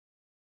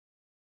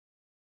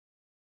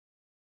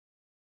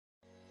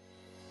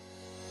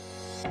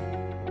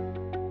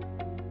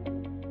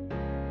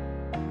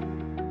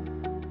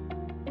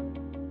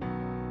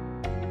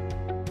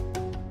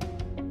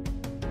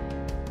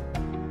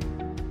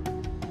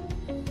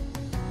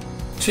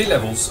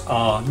T-levels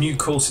are new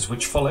courses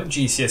which follow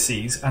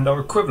GCSEs and are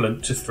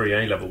equivalent to 3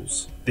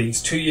 A-levels.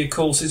 These 2-year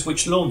courses,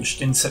 which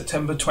launched in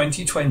September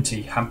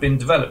 2020, have been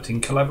developed in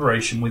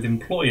collaboration with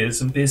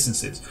employers and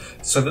businesses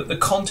so that the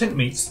content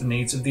meets the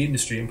needs of the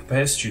industry and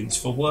prepares students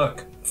for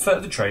work,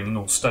 further training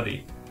or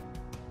study.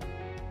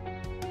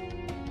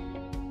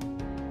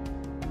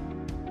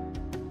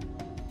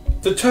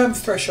 The term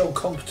threshold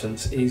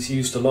competence is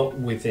used a lot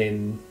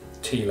within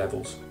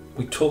T-levels.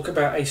 We talk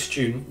about a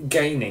student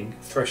gaining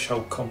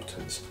threshold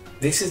competence.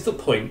 This is the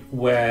point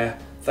where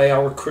they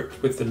are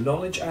equipped with the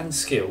knowledge and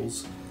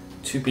skills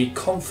to be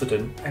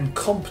confident and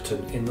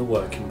competent in the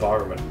work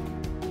environment.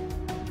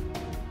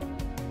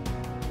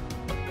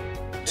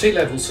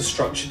 T-levels are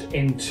structured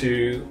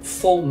into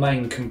 4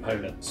 main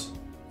components.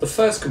 The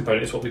first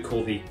component is what we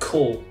call the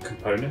core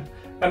component,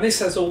 and this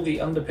has all the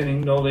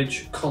underpinning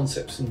knowledge,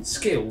 concepts and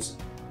skills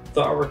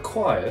that are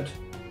required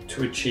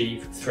to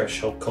achieve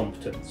threshold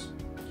competence.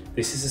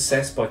 This is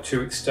assessed by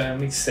 2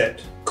 externally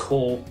set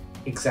core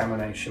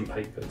examination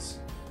papers.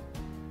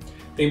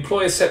 The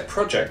employer set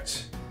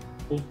project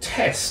will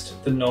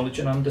test the knowledge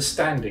and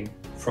understanding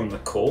from the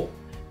core,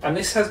 and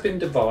this has been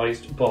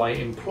devised by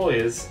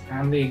employers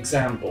and the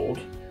exam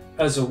board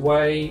as a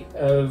way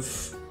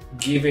of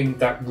giving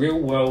that real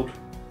world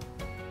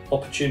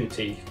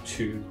opportunity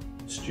to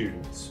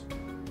students.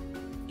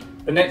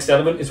 The next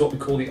element is what we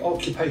call the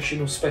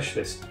occupational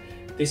specialist.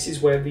 This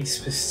is where the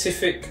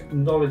specific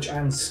knowledge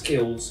and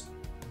skills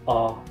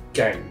are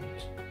gained.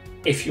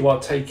 If you are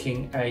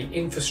taking an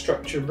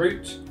infrastructure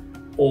route,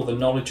 all the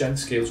knowledge and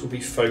skills will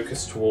be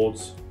focused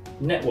towards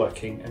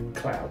networking and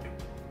cloud.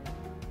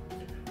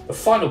 The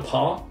final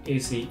part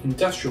is the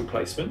industrial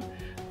placement.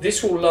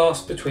 This will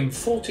last between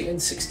 40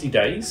 and 60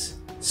 days,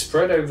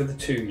 spread over the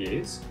 2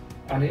 years,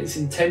 and it is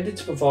intended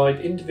to provide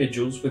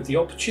individuals with the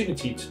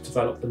opportunity to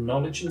develop the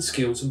knowledge and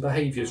skills and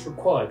behaviours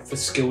required for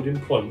skilled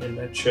employment in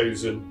their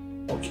chosen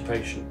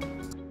occupation.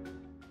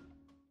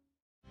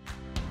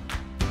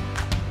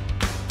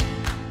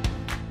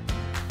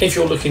 If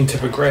you're looking to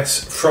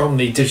progress from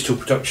the digital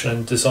production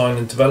and design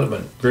and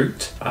development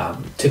route,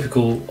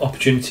 typical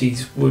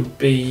opportunities would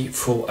be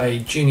for a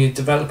junior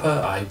developer,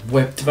 a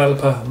web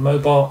developer, a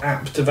mobile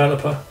app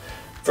developer,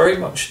 very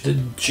much the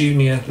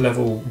junior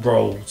level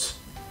roles.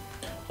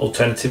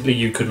 Alternatively,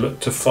 you could look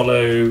to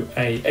follow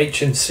a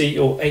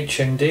HNC or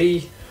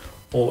HND,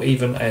 or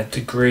even a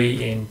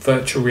degree in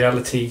virtual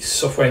reality,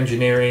 software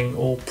engineering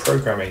or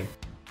programming.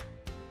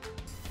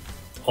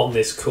 On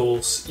this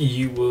course,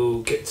 you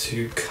will get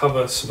to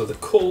cover some of the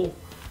core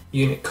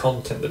unit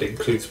content that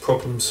includes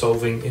problem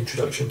solving,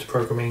 introduction to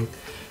programming,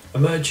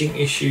 emerging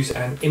issues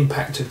and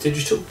impact of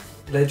digital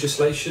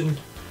legislation,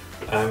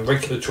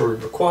 regulatory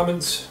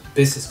requirements,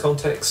 business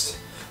context,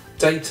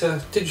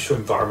 data, digital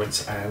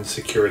environments and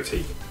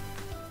security.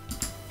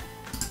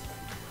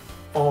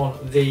 On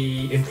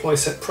the employer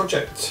set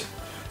project,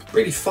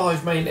 really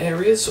 5 main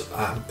areas: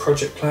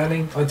 project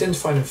planning,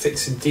 identifying and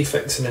fixing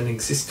defects in an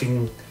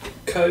existing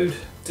code,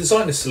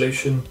 design a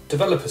solution,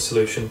 develop a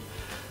solution,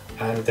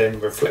 and then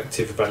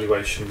reflective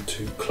evaluation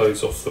to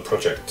close off the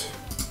project.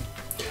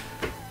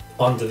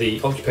 Under the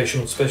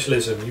occupational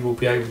specialism, you will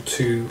be able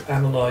to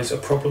analyse a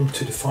problem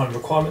to define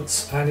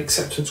requirements and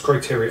acceptance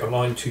criteria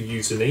aligned to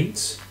user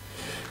needs,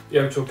 be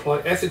able to apply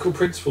ethical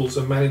principles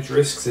and manage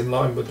risks in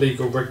line with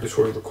legal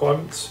regulatory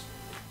requirements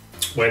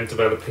when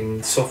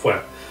developing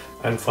software,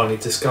 and finally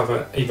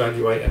discover,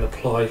 evaluate and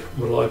apply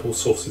reliable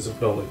sources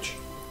of knowledge.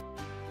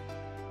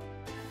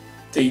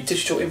 The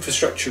digital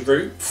infrastructure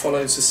route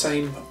follows the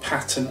same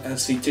pattern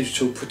as the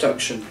digital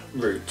production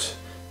route,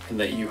 in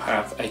that you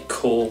have a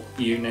core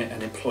unit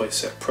and employer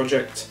set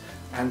project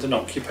and an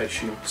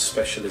occupational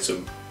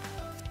specialism.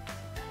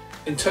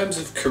 In terms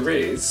of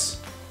careers,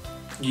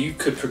 you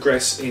could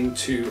progress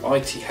into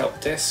IT help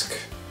desk,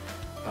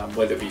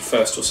 whether it be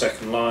first or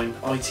second line,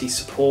 IT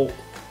support,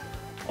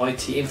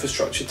 IT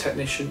infrastructure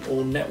technician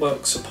or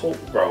network support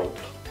role.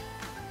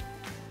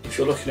 If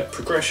you're looking at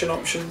progression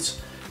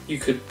options, you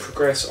could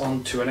progress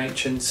on to an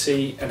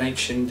HNC, an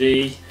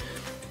HND,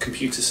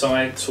 computer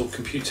science or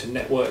computer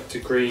network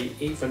degree,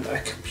 even a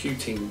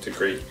computing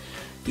degree.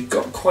 You've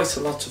got quite a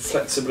lot of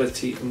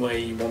flexibility in where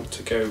you want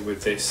to go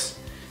with this,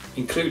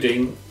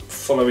 including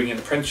following an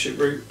apprenticeship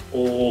route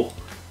or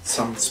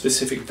some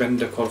specific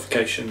vendor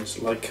qualifications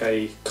like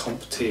a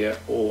CompTIA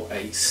or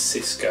a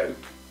Cisco.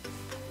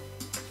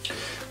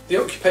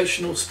 The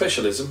occupational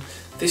specialism,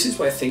 this is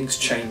where things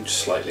change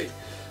slightly.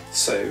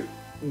 So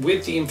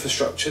with the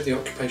infrastructure, the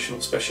occupational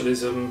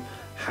specialism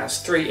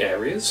has 3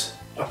 areas: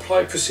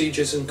 apply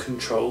procedures and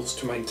controls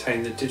to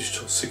maintain the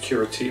digital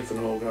security of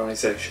an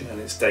organisation and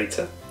its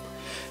data,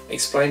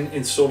 explain,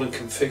 install and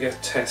configure,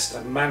 test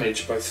and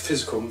manage both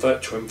physical and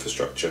virtual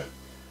infrastructure,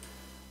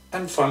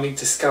 and finally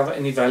discover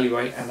and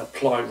evaluate and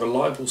apply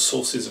reliable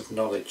sources of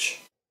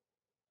knowledge.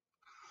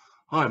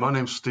 Hi, my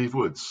name's Steve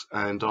Woods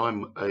and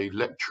I'm a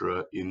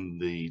lecturer in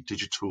the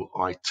digital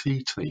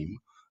IT team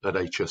at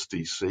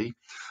HSDC.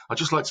 I'd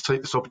just like to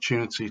take this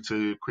opportunity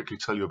to quickly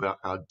tell you about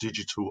our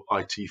digital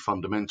IT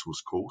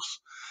fundamentals course.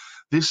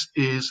 This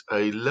is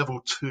a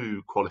level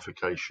 2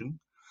 qualification,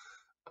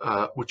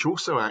 which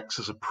also acts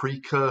as a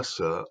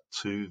precursor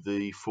to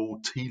the full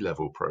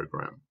T-level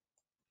program.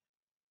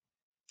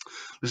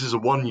 This is a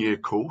 1-year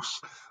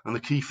course, and the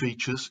key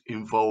features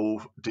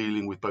involve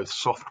dealing with both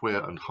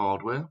software and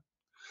hardware.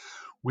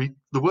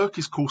 The work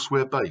is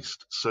courseware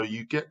based, so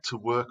you get to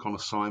work on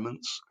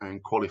assignments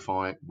and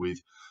qualify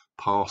with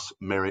pass,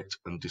 merit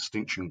and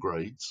distinction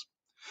grades.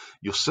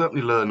 You'll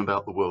certainly learn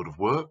about the world of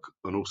work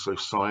and also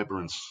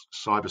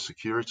cyber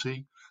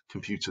security,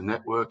 computer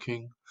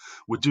networking.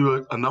 We'll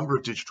do a number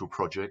of digital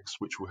projects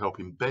which will help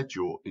embed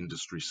your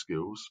industry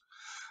skills.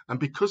 And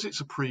because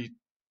it's a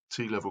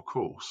pre-T-level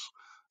course,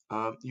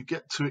 you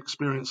get to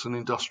experience an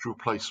industrial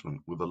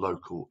placement with a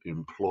local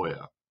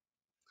employer.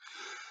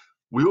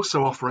 We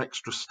also offer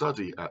extra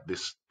study at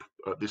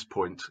this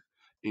point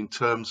in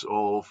terms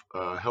of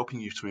helping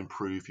you to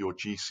improve your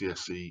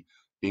GCSE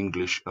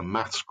English and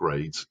maths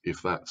grades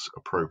if that's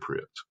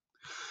appropriate.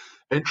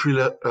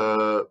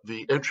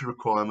 The entry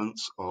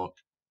requirements are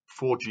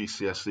 4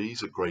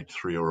 GCSEs at grade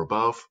 3 or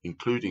above,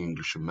 including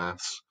English and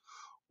maths,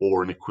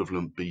 or an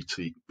equivalent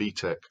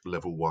BTEC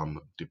level 1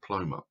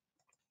 diploma.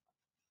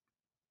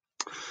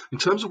 In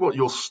terms of what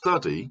you'll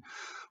study,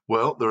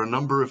 well, there are a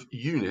number of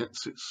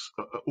units. It's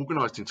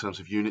organised in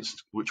terms of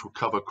units which will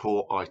cover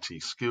core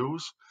IT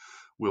skills.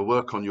 We'll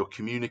work on your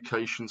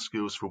communication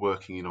skills for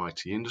working in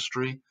IT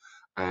industry,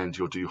 and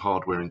you'll do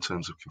hardware in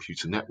terms of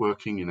computer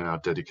networking in our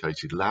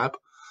dedicated lab.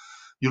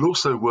 You'll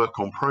also work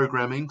on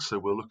programming, so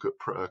we'll look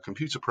at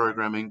computer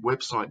programming,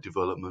 website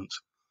development,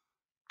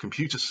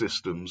 computer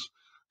systems,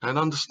 and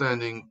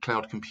understanding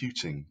cloud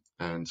computing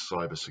and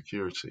cyber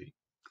security.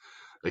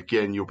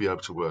 Again, you'll be able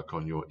to work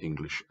on your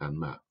English and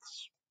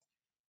maths.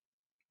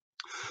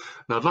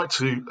 Now, I'd like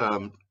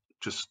to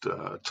just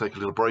take a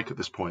little break at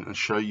this point and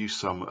show you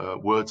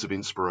some words of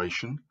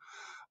inspiration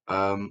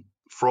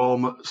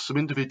from some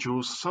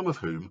individuals, some of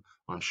whom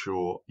I'm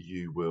sure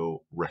you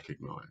will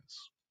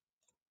recognize.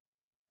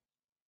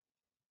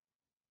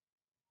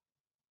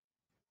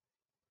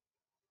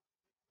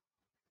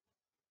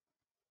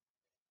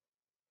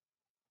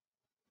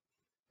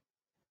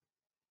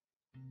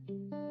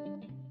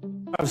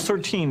 I was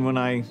 13 when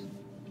I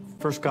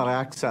first got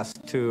access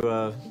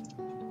to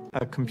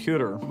a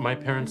computer. My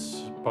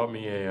parents bought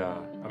me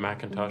a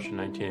Macintosh in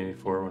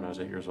 1984 when I was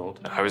 8 years old.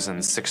 I was in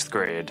 6th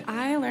grade.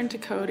 I learned to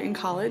code in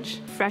college.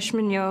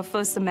 Freshman year,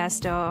 first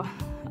semester,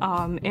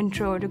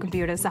 intro to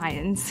computer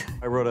science.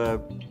 I wrote a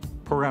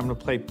program to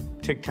play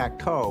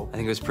tic-tac-toe. I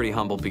think it was pretty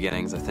humble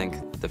beginnings. I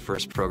think the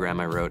first program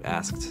I wrote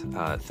asked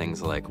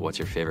things like, what's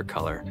your favorite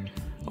color?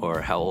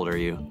 Or how old are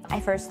you? I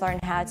first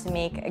learned how to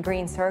make a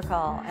green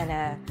circle and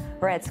a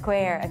red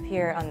square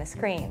appear on the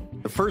screen.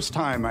 The first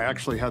time I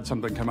actually had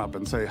something come up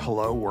and say,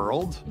 hello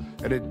world,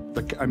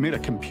 and I made a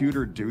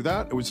computer do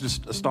that. It was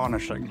just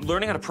astonishing.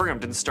 Learning how to program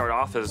didn't start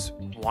off as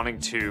wanting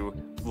to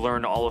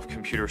learn all of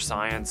computer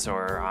science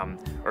or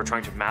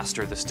trying to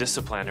master this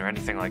discipline or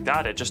anything like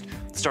that. It just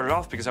started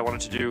off because I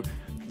wanted to do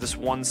this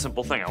one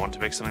simple thing. I wanted to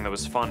make something that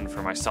was fun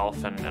for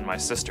myself and my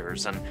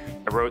sisters. And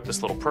I wrote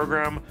this little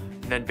program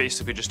and then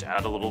basically just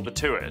add a little bit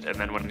to it. And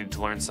then when I needed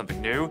to learn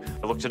something new,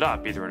 I looked it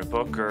up either in a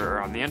book or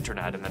on the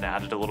internet and then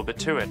added a little bit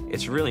to it.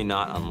 It's really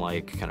not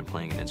unlike kind of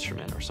playing an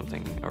instrument or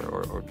something,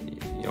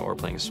 or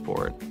playing a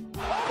sport.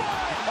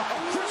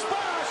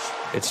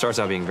 It starts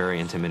out being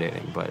very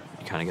intimidating, but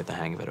you kind of get the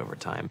hang of it over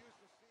time.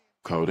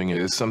 Coding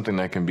is something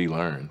that can be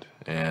learned,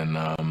 and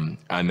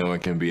I know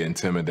it can be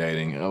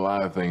intimidating. A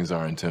lot of things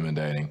are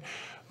intimidating,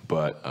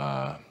 but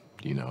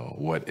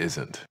what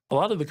isn't? A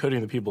lot of the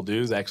coding that people do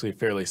is actually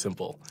fairly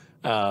simple.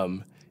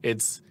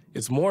 It's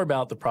more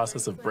about the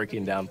process of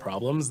breaking down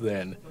problems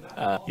than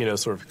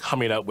sort of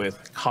coming up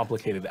with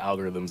complicated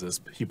algorithms as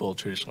people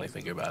traditionally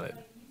think about it.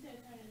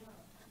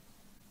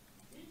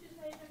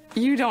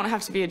 You don't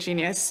have to be a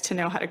genius to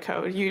know how to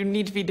code. You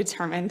need to be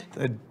determined.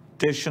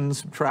 Addition,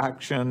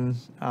 subtraction,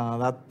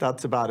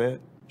 that's about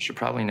it. You should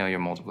probably know your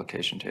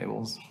multiplication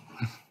tables.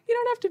 You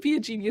don't have to be a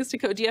genius to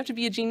code. Do you have to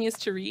be a genius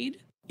to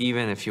read?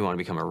 Even if you want to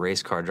become a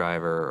race car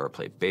driver or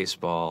play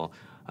baseball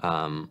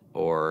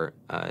or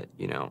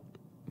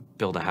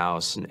build a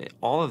house,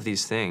 all of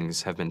these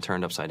things have been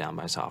turned upside down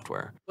by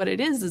software. What it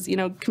is,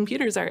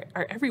 computers are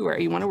everywhere.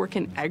 You want to work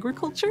in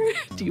agriculture?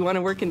 Do you want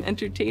to work in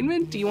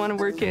entertainment? Do you want to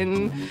work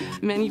in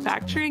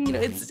manufacturing?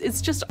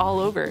 It's just all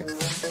over.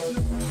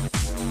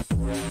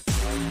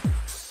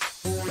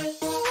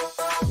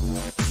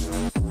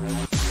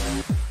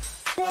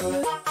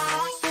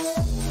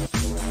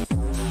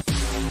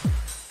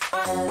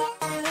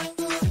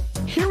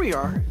 Here we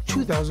are,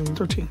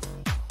 2013.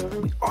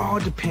 We all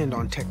depend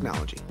on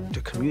technology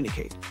to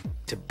communicate,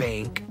 to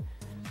bank,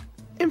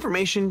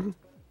 information,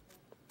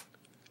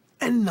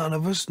 and none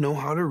of us know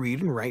how to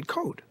read and write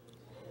code.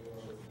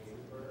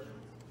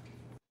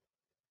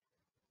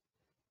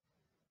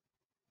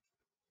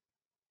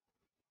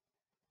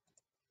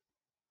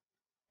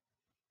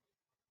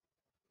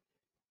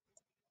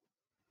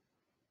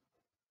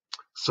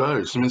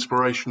 So, some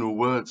inspirational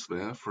words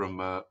there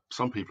from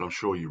some people I'm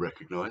sure you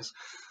recognize.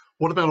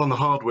 What about on the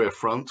hardware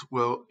front?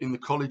 Well, in the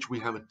college we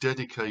have a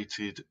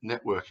dedicated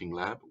networking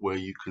lab where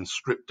you can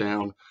strip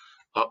down,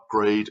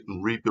 upgrade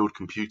and rebuild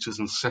computers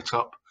and set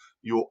up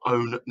your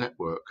own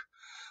network.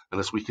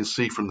 And as we can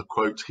see from the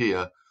quote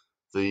here,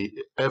 the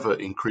ever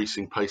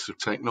increasing pace of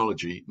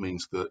technology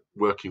means that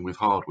working with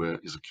hardware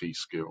is a key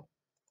skill.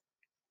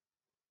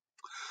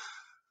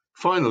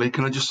 Finally,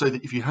 can I just say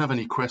that if you have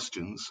any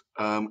questions,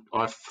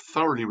 I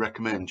thoroughly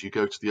recommend you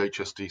go to the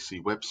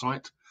HSDC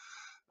website,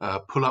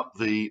 pull up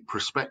the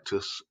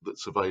prospectus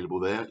that's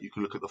available there. You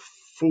can look at the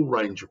full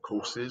range of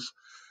courses,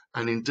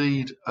 and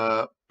indeed,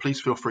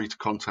 please feel free to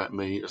contact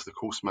me as the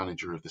course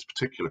manager of this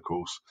particular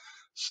course,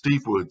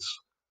 Steve Woods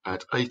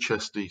at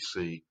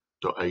hsdc.ac.uk.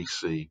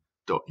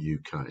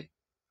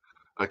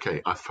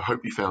 Okay, I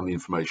hope you found the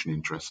information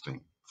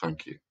interesting.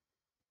 Thank you.